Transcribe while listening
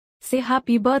say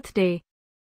happy birthday.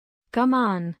 Come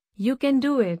on, you can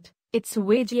do it. It's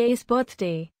Wei Jie's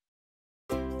birthday.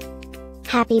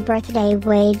 Happy birthday,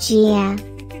 Wei Jie.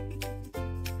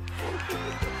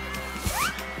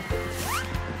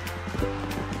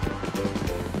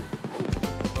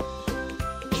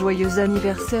 Joyeux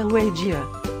anniversaire Wei Jie.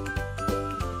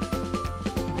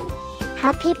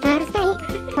 Happy birthday,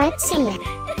 Wei Jie.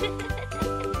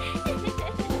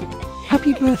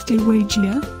 Happy birthday, Wei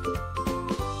Jie.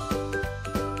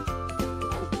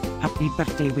 Happy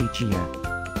birthday, Wei Jie.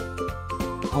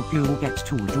 Hope you get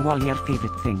to do all your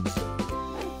favorite things.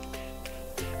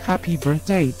 Happy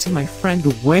birthday to my friend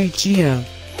Wei Jie.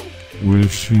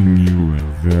 Wishing you a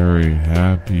very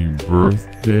happy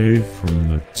birthday from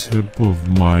the tip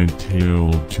of my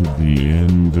tail to the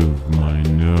end of my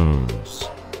nose.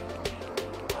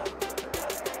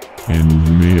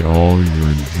 And may all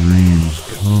your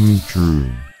dreams come true.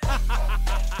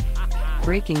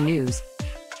 Breaking news.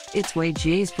 It's Wei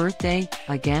Jie's birthday,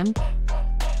 again?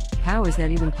 How is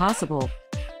that even possible?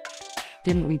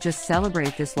 Didn't we just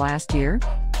celebrate this last year?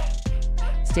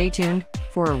 Stay tuned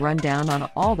for a rundown on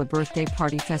all the birthday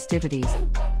party festivities.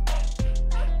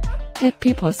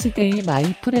 Happy birthday,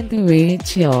 my friend Wei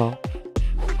Jie.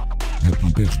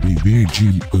 Happy birthday, Wei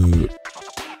Jie.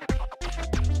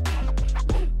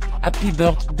 Happy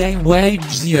birthday, Wei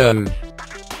Jie.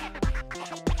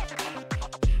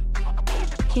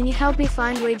 Can you help me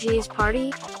find Wei Jie's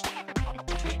party?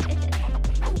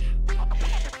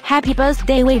 Happy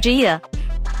birthday, Wei Jie.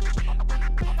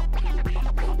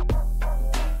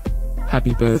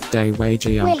 Happy birthday, Wei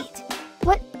Jie. Wait,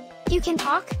 what? You can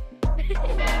talk?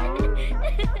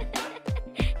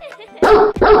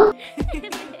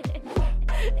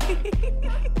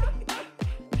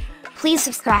 Please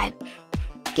subscribe,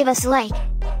 give us a like,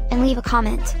 and leave a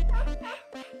comment.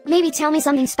 Maybe tell me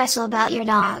something special about your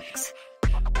dogs.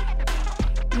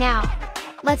 Now,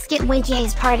 let's get Wei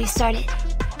Jie's party started.